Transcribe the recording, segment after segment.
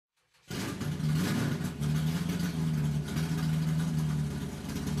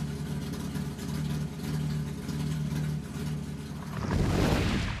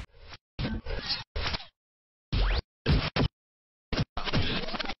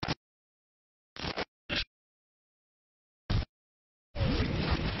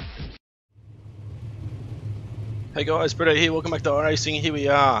Hey guys, Brito here, welcome back to iRacing. Here we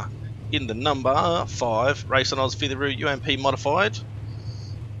are in the number 5 race on Aussie V8 UMP modified.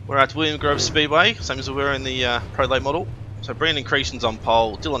 We're at William Grove Speedway, same as we were in the Pro Late model. So Brandon Creason's on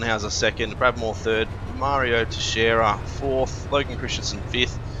pole, Dylan Hauser second, Brad Moore third, Mario Teixeira fourth, Logan Christensen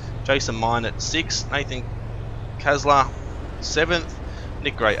fifth, Jason Mine 6th, Nathan Kasler 7th,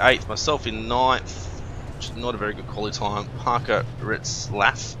 Nick Gray 8th, myself in 9th, which is not a very good quality time, Parker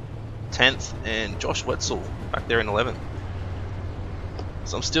Ritzlaff 10th, and Josh Wetzel back there in 11th.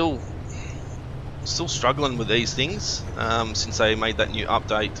 So I'm still struggling with these things since they made that new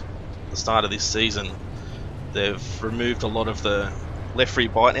update at the start of this season. They've removed a lot of the left free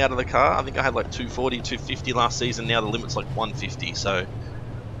bite out of the car. I think I had like 240, 250 last season. Now the limit's like 150. So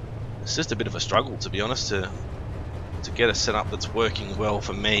it's just a bit of a struggle, to be honest, to get a setup that's working well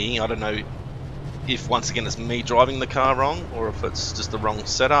for me. I don't know if once again it's me driving the car wrong, or if it's just the wrong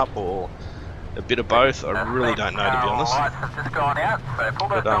setup, or a bit of both. I really don't know, to be honest. Lights have just gone out, so pull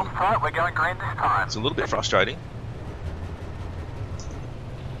those thumbs tight. We're going green this time. It's a little bit frustrating,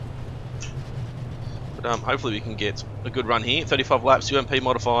 but hopefully we can get a good run here. 35 laps, UMP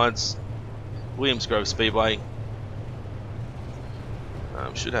modifieds, Williams Grove Speedway.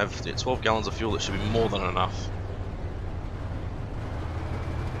 Should have 12 gallons of fuel. That should be more than enough.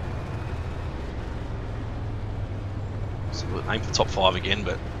 So we'll aim for top 5 again,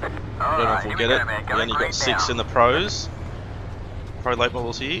 but I don't know if we'll get it. We only got 6 in the pros. Pro late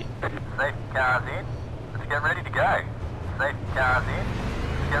models here. Safety cars in. Let's get ready to go. Safety cars in.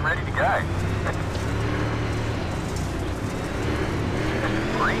 Let's get ready to go.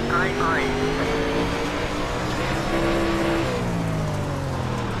 Green, green, green.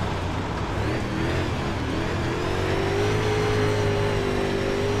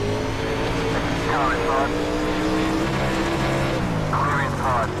 Car inside. Clear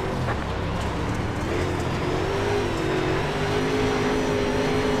inside.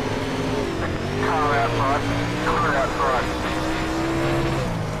 Car outside. Clear outside.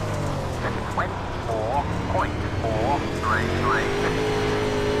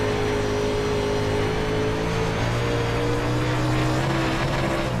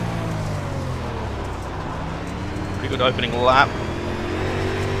 Pretty good opening lap.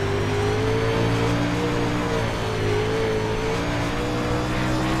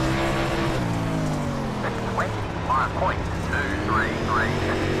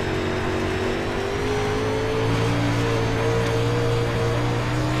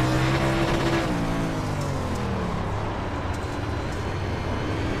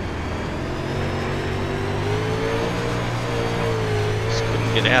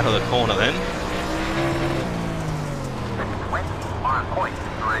 Get out of the corner then.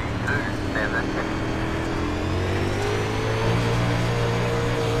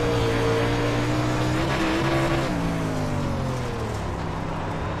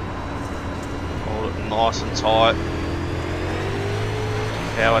 Hold it nice and tight.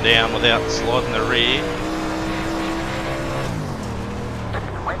 Power down without sliding the rear.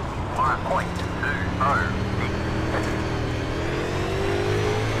 21.206.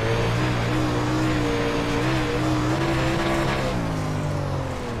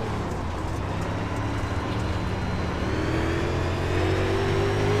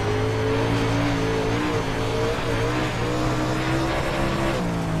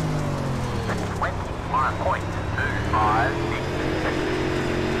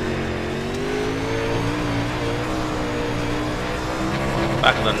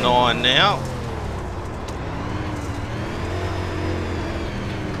 Back of the 9 now.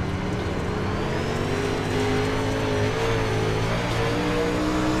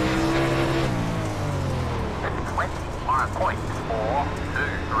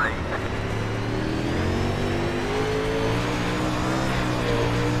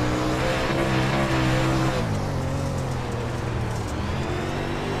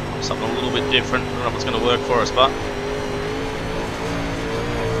 Something a little bit different. I don't know if it's going to work for us, but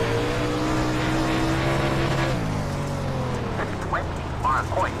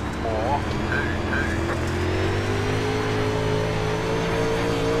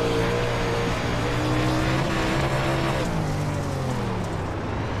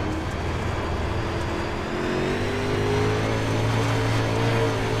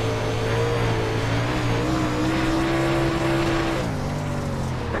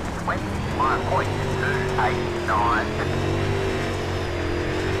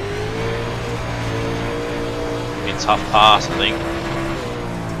tough pass, I think.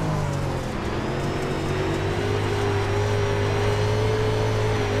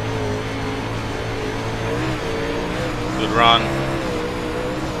 Good run.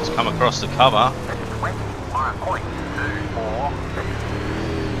 Just come across the cover.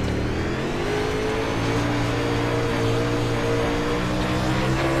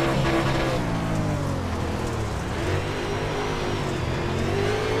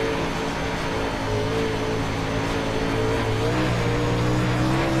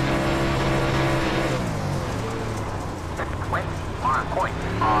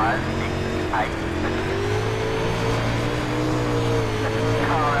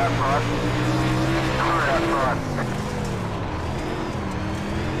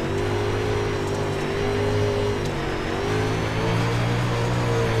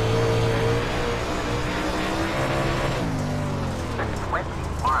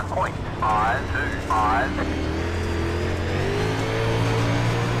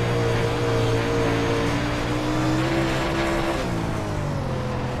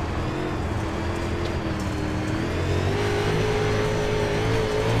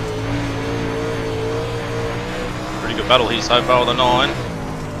 Pretty good battle here so far with the 9.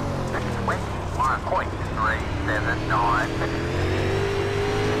 21.379.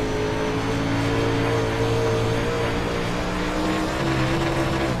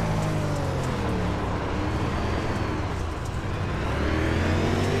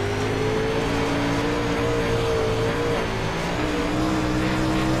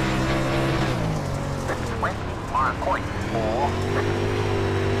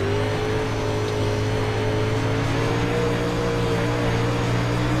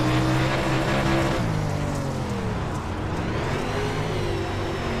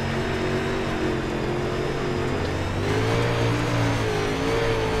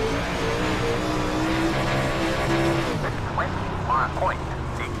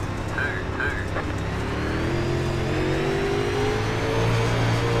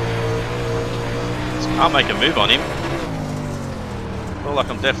 Can't make a move on him. I feel like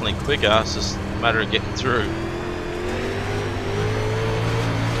I'm definitely quicker, it's just a matter of getting through.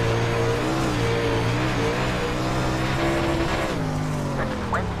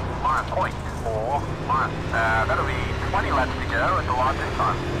 That'll be 20 laps to go at the launching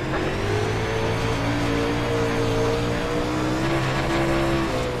time.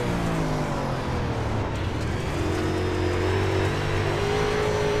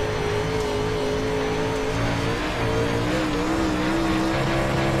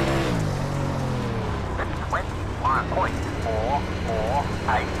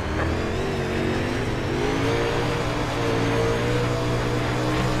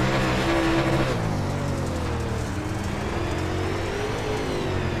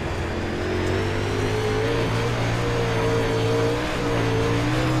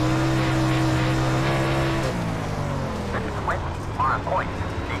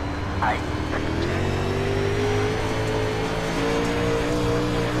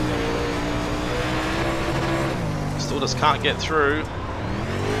 Still just can't get through.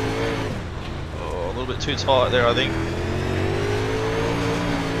 Oh, a little bit too tight there, I think.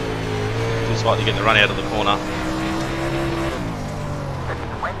 Too tight to get the run out of the corner.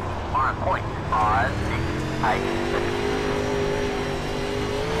 21.568.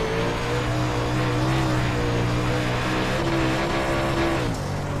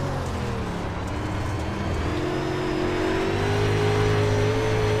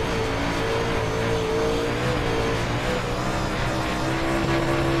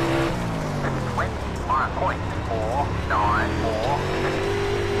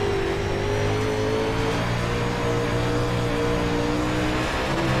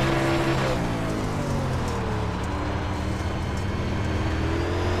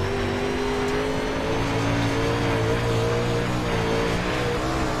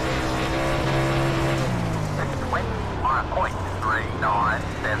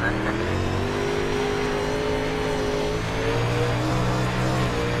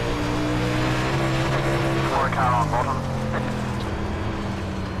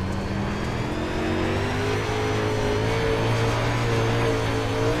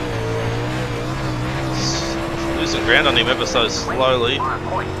 Losing ground on him ever so slowly.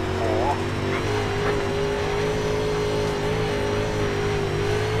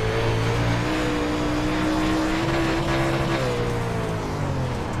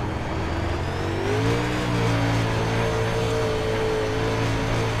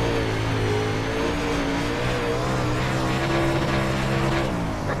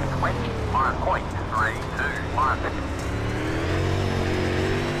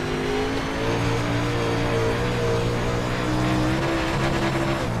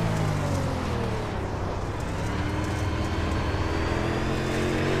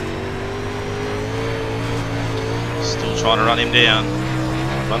 Still trying to run him down.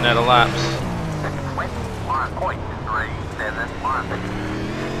 Run out of laps. then line up.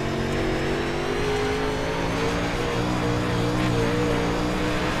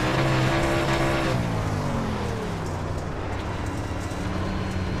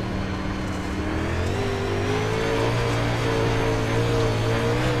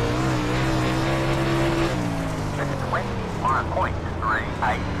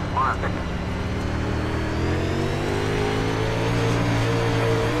 1.38 miles.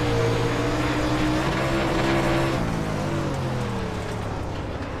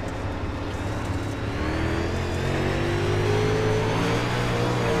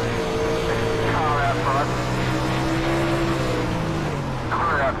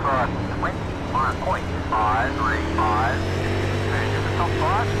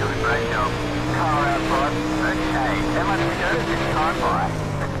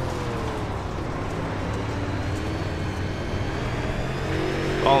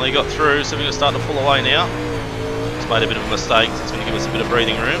 Finally got through, so we're going to start to pull away now. It's made a bit of a mistake, so it's going to give us a bit of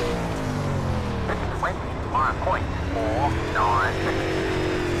breathing room.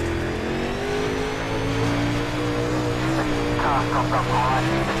 21.49. Car stopped up high.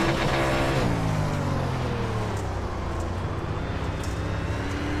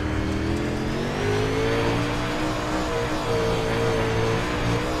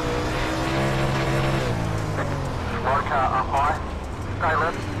 Car up high. Stay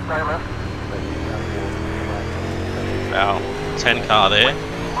left, stay left. Wow, 10 car there.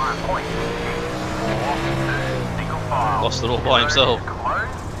 Lost it all by himself.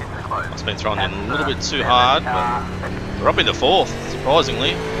 Must have been thrown in a little bit too hard, but we're up into 4th,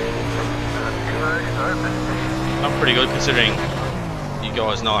 surprisingly. Not pretty good considering you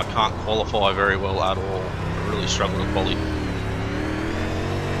guys know I can't qualify very well at all. I really struggle to qualify.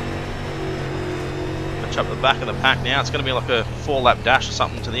 Up the back of the pack now. It's going to be like a 4-lap dash or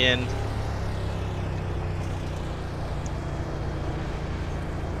something to the end.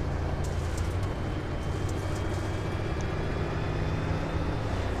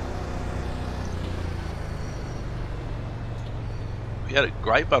 We had a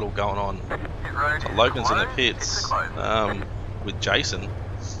great battle going on. So Logan's in the pits with Jason.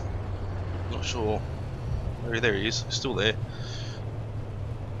 Not sure. There he is. Still there.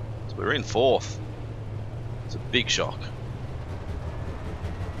 So we're in 4th. It's a big shock.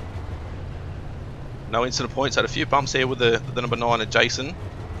 No incident points. Had a few bumps here with the number 9 at Jason.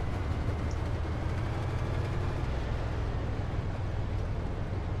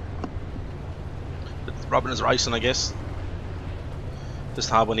 It's rubbing his racing, I guess. Just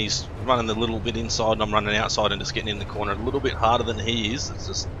hard when he's running a little bit inside and I'm running outside and just getting in the corner a little bit harder than he is. It's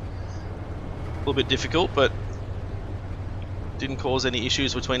just a little bit difficult, but didn't cause any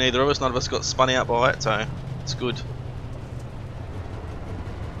issues between either of us. None of us got spun out by it, so it's good.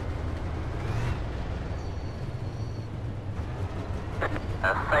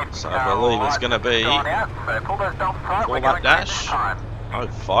 So I believe it's going to be 4-lap dash. Oh,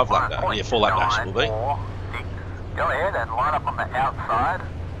 5-lap dash. Yeah, 4-lap dash will be. Go ahead and line up on the outside.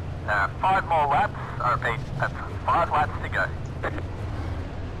 5 more laps. I repeat, that's 5 laps to go.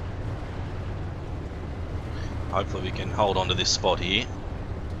 Hopefully we can hold on to this spot here.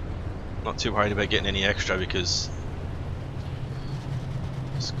 Not too worried about getting any extra because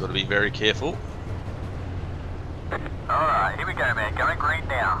just got to be very careful. Alright, here we go, man. Going green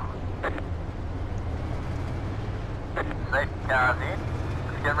now. Safety cars in.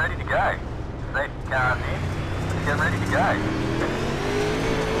 Let's get ready to go. Safety cars in. Let's get ready to go.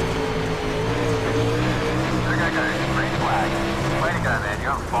 Go, go, go. Green flag. Way to go, man.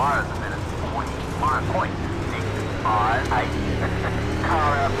 You're on fire at the minute. 21.658.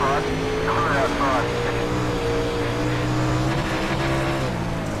 Car out front. Car out front.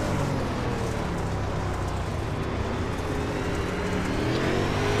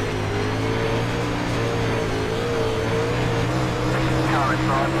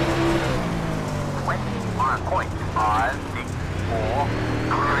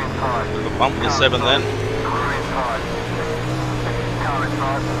 We'll bump to 7 then.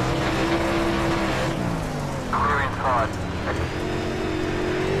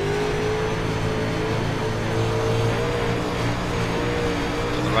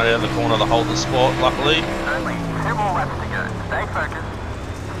 Right out of the corner to hold the spot, luckily. Only 2 more laps to go. Stay focused.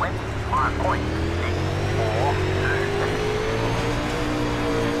 21.642.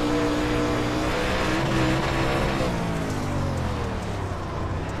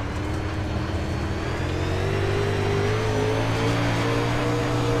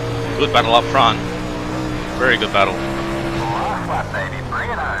 Good battle up front. Very good battle. Last lap, baby.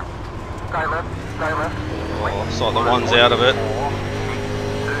 Bring it home. Stay left. Stay left. Oh, sight the ones out of it.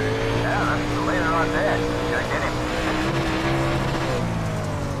 Yeah, that's the leader right there. Go get him.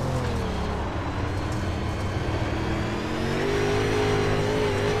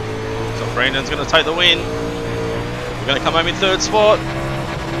 Brendan's going to take the win. We're going to come home in 3rd spot.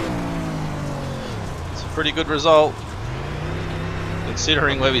 It's a pretty good result,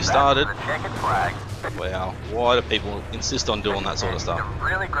 considering where we started. Wow, why do people insist on doing that sort of stuff?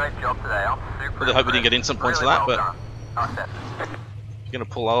 Really great job today. I'm super Really hope we didn't get instant points for that, but you're going to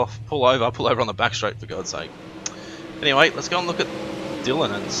pull over on the back straight, for God's sake. Anyway, let's go and look at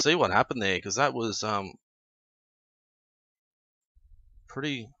Dylan and see what happened there, because that was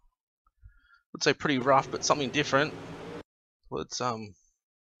pretty, I would say pretty rough, but something different. Let's go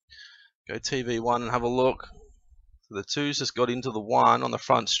TV1 and have a look. So the twos just got into the one on the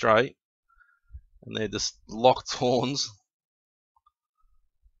front straight, and they're just locked horns.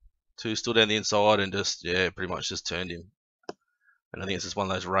 Two stood down the inside and just, yeah, pretty much just turned him. And I think it's just one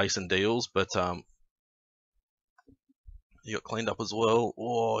of those racing deals, but he got cleaned up as well.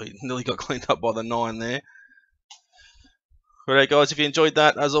 Oh, he nearly got cleaned up by the 9 there. Alright guys, if you enjoyed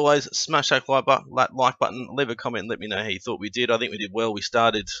that, as always, smash that like button, leave a comment and let me know how you thought we did. I think we did well. We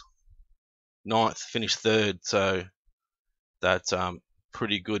started 9th, finished 3rd, so that's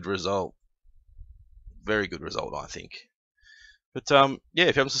pretty good result. Very good result, I think. But yeah,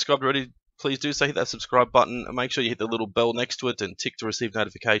 if you haven't subscribed already, please do so. Hit that subscribe button and make sure you hit the little bell next to it and tick to receive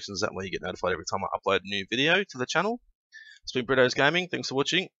notifications. That way you get notified every time I upload a new video to the channel. It's been Brito's Gaming. Thanks for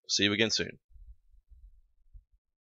watching. See you again soon.